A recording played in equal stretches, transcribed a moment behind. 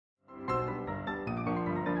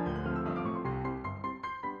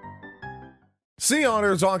Sea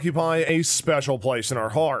otters occupy a special place in our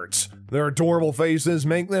hearts. Their adorable faces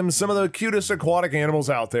make them some of the cutest aquatic animals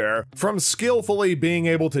out there, from skillfully being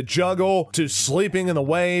able to juggle, to sleeping in the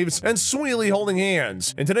waves, and sweetly holding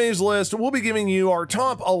hands. In today's list, we'll be giving you our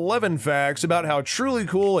top 11 facts about how truly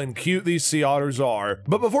cool and cute these sea otters are.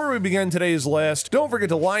 But before we begin today's list, don't forget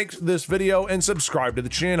to like this video and subscribe to the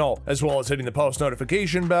channel, as well as hitting the post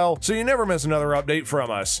notification bell so you never miss another update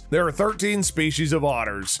from us. There are 13 species of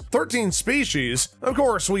otters. 13 species? Of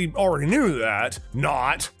course, we already knew that.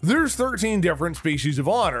 Not. There's 13 different species of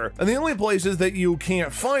otter, and the only places that you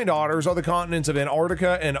can't find otters are the continents of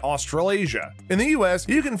Antarctica and Australasia. In the US,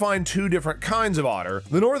 you can find two different kinds of otter,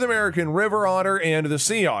 the North American river otter and the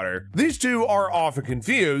sea otter. These two are often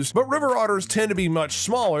confused, but river otters tend to be much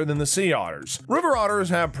smaller than the sea otters. River otters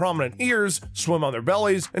have prominent ears, swim on their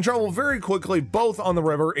bellies, and travel very quickly both on the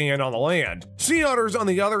river and on the land. Sea otters, on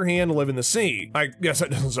the other hand, live in the sea. I guess that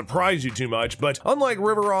doesn't surprise you too much, but unlike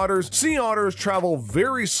river otters, sea otters travel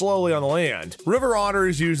very slowly on the land. River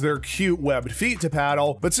otters use their cute webbed feet to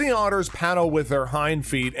paddle, but sea otters paddle with their hind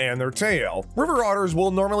feet and their tail. River otters will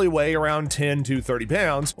normally weigh around 10 to 30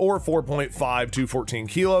 pounds, or 4.5 to 14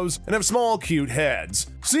 kilos, and have small, cute heads.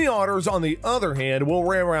 Sea otters, on the other hand, will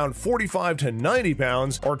weigh around 45 to 90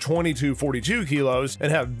 pounds, or 20 to 42 kilos, and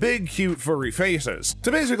have big, cute, furry faces.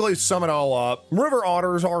 To basically sum it all up, river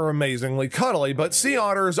otters are amazingly cuddly, but sea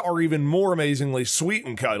otters are even more amazingly sweet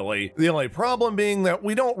and cuddly. The only problem being that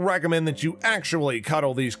we don't recommend that you actually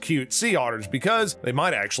cuddle these cute sea otters because they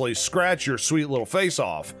might actually scratch your sweet little face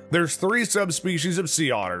off. There's 3 subspecies of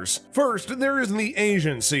sea otters. First, there is the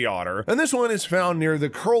Asian sea otter, and this one is found near the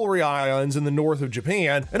Kuril Islands in the north of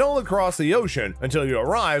Japan and all across the ocean until you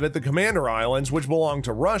arrive at the Commander Islands, which belong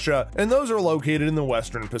to Russia, and those are located in the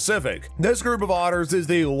western Pacific. This group of otters is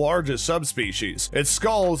the largest subspecies. Its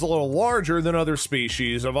skull is a little larger than other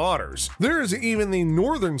species of otters. There is even the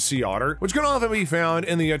northern sea otter, which can often be found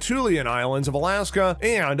in the Atulian Islands of Alaska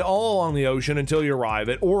and all along the ocean until you arrive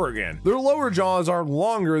at Oregon. Their lower jaws are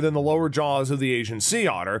longer than the lower jaws of the Asian sea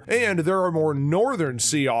otter, and there are more northern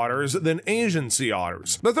sea otters than Asian sea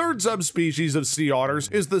otters. The third subspecies of sea otters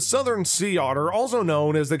is the southern sea otter, also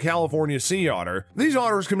known as the California sea otter. These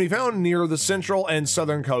otters can be found near the central and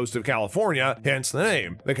southern coast of California, hence the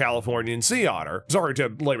name, the Californian sea otter. Sorry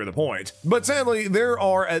to labor the point. But sadly, there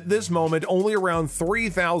are at this moment only around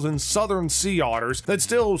 3,000 southern sea otters that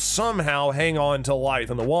still somehow hang on to life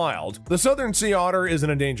in the wild. The southern sea otter is an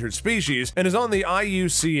endangered species and is on the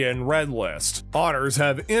IUCN Red List. Otters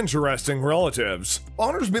have interesting relatives.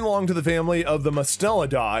 Otters belong to the family of the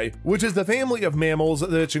Mustelidae, which is the family of mammals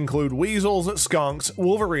that include weasels, skunks,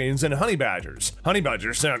 wolverines, and honey badgers. Honey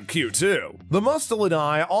badgers sound cute too. The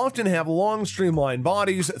Mustelidae often have long streamlined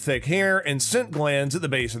bodies, thick hair, and scent glands at the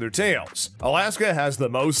base of their tails. Alaska has the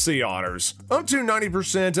most sea otters. Up to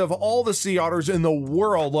 90% of all the sea otters in the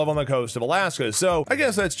world live on the coast of Alaska, so I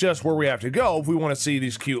guess that's just where we have to go if we want to see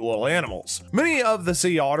these cute little animals. Many of the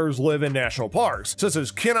sea otters live in national parks, such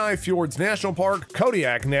as Kenai Fjords National Park,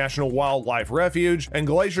 Kodiak National Wildlife Refuge, and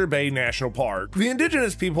Glacier Bay National Park. The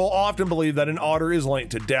indigenous people often believe that an otter is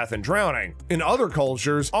linked to death and drowning. In other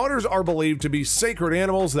cultures, otters are believed to be sacred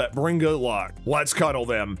animals that bring good luck. Let's cuddle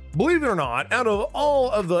them. Believe it or not, out of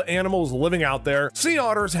all of the animals living out there, sea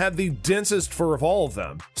otters have the densest fur of all of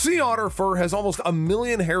them. Sea otter fur has almost 1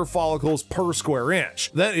 million hair follicles per square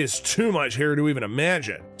inch. That is too much hair to even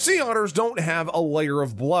imagine. Sea otters don't have a layer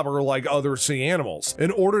of blubber like other sea animals.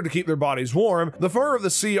 In order to keep their bodies warm, the fur of the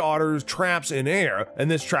sea otters traps in air, and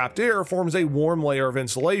this trapped air forms a warm layer of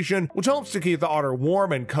insulation, which helps to keep the otter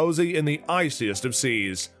warm and cozy in the iciest of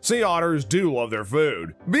seas. Sea otters do love their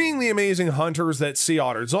food. Being the amazing hunters that sea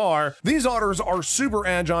otters are, these otters are super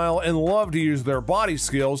agile and love to use their body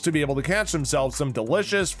skills to be able to catch themselves some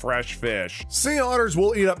delicious fresh fish. Sea otters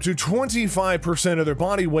will eat up to 25% of their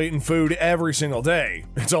body weight in food every single day.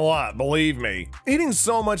 It's a lot, believe me. Eating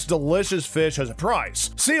so much delicious fish has a price.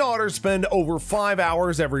 Sea otters spend over 5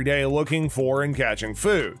 hours every day looking for and catching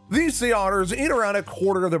food. These sea otters eat around a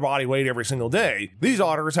quarter of their body weight every single day. These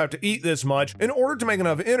otters have to eat this much in order to make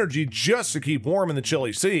enough energy just to keep warm in the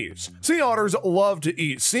chilly seas. Sea otters love to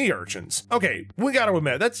eat sea urchins. Okay, we gotta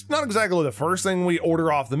admit, that's not exactly the first thing we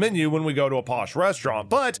order off the menu when we go to a posh restaurant,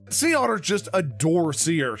 but sea otters just adore for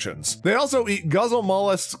sea urchins. They also eat guzzle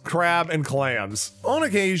mollusks, crab, and clams. On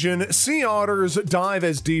occasion, sea otters dive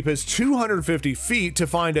as deep as 250 feet to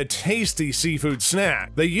find a tasty seafood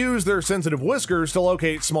snack. They use their sensitive whiskers to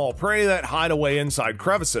locate small prey that hide away inside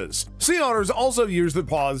crevices. Sea otters also use their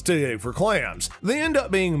paws to dig for clams. They end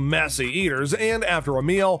up being messy eaters, and after a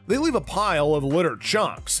meal, they leave a pile of littered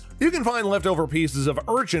chunks. You can find leftover pieces of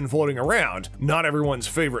urchin floating around, not everyone's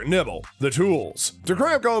favorite nibble, the tools. To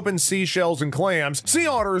crack open seashells and clams, sea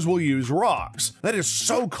otters will use rocks. That is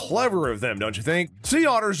so clever of them, don't you think? Sea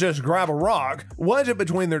otters just grab a rock, wedge it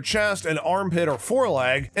between their chest and armpit or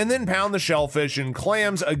foreleg, and then pound the shellfish and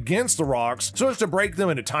clams against the rocks so as to break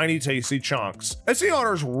them into tiny, tasty chunks. If sea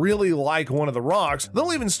otters really like one of the rocks,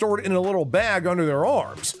 they'll even store it in a little bag under their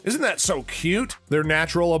arms. Isn't that so cute? Their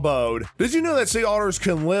natural abode. Did you know that sea otters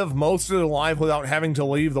can live most of their life without having to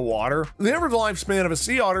leave the water? The average lifespan of a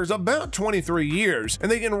sea otter is about 23 years,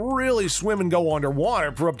 and they can really swim and go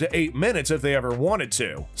underwater for up to 8 minutes if they ever wanted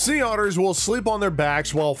to. Sea otters will sleep on their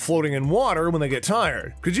backs while floating in water when they get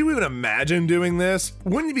tired. Could you even imagine doing this?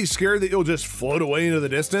 Wouldn't you be scared that you'll just float away into the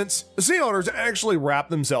distance? Sea otters actually wrap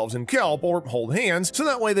themselves in kelp or hold hands so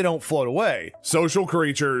that way they don't float away. Social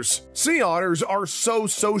creatures. Sea otters are so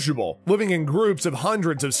sociable, living in groups of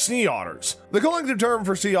hundreds of sea otters. The collective term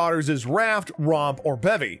for sea otters is raft, romp, or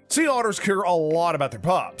bevy. Sea otters care a lot about their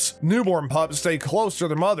pups. Newborn pups stay close to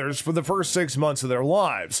their mothers for the first 6 months of their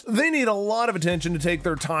lives. They need a lot of attention to take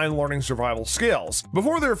their time learning survival skills.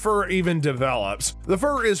 Before their fur even develops, the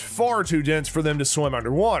fur is far too dense for them to swim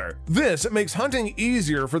underwater. This makes hunting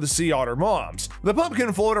easier for the sea otter moms. The pup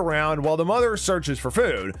can float around while the mother searches for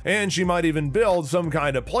food, and she might even build some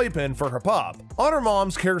kind of playpen for her pup. Otter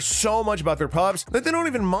moms care so much about their pups that they don't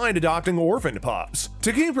even mind adopting orphaned pups.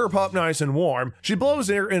 To keep her pup nice and warm, she blows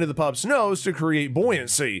air into the pup's nose to create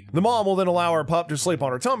buoyancy. The mom will then allow her pup to sleep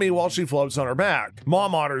on her tummy while she floats on her back.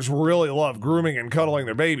 Mom otters really love grooming and cuddling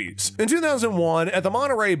their babies. In 2001, at the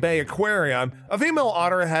Monterey Bay Aquarium, a female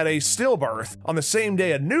otter had a stillbirth on the same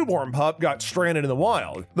day a newborn pup got stranded in the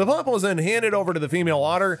wild. The pup was then handed over to the female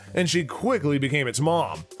otter, and she quickly became its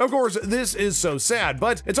mom. Of course, this is so sad,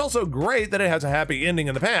 but it's also great that it has a happy ending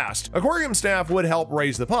in the past. Aquarium staff would help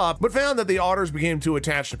raise the pup, but found that the otters became too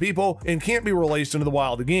attached to people and can't be released into the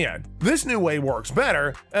wild again. This new way works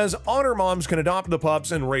better, as otter moms can adopt the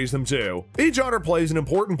pups and raise them too. Each otter plays an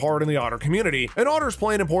important part in the otter community, and otters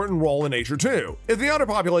play an important role in nature too. If the otter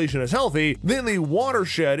population is healthy, then the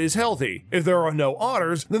watershed is healthy. If there are no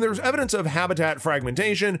otters, then there's evidence of habitat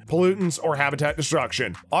fragmentation, pollutants, or habitat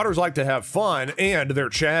destruction. Otters like to have fun, and they're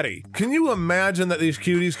chatty. Can you imagine that these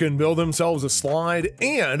cuties can build themselves a slide,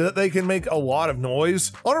 and that they can make a lot of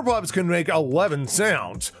noise? Otter pups can make 11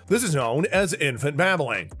 sounds. This is known as infant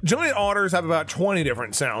babbling. Giant otters have about 20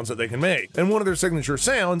 different sounds that they can make, and one of their signature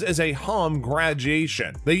sounds is a hum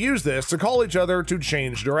gradation. They use this to call each other to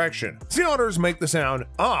change direction. Sea otters make the sound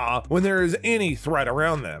ah when there is any threat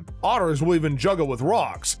around them. Otters will even juggle with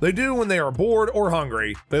rocks. They do when they are bored or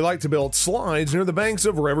hungry. They like to build slides near the banks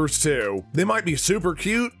of rivers too. They might be super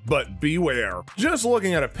cute, but beware. Just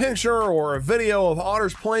looking at a picture or a video of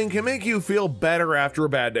otters playing can make you feel better after a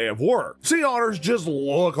bad day of work. Sea otters just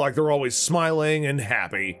look like they're always smiling and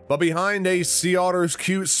happy. But behind a sea otter's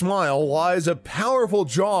cute smile lies a powerful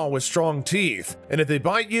jaw with strong teeth. And if they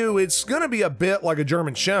bite you, it's gonna be a bit like a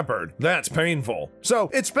German Shepherd. That's painful. So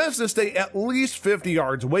it's best to stay at least 50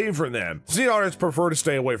 yards away from them. Sea otters prefer to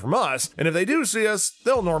stay away from us, and if they do see us,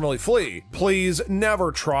 they'll normally flee. Please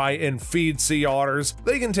never try and feed sea otters.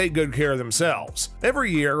 They can take good care of themselves.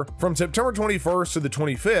 Every year, from September 21st to the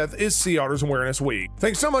 25th is Sea Otters Awareness Week.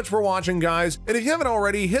 Thanks so much for watching, guys, and if you haven't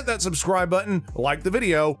already, hit that subscribe button, like the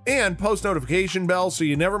video, and post notification bell so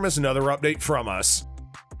you never miss another update from us.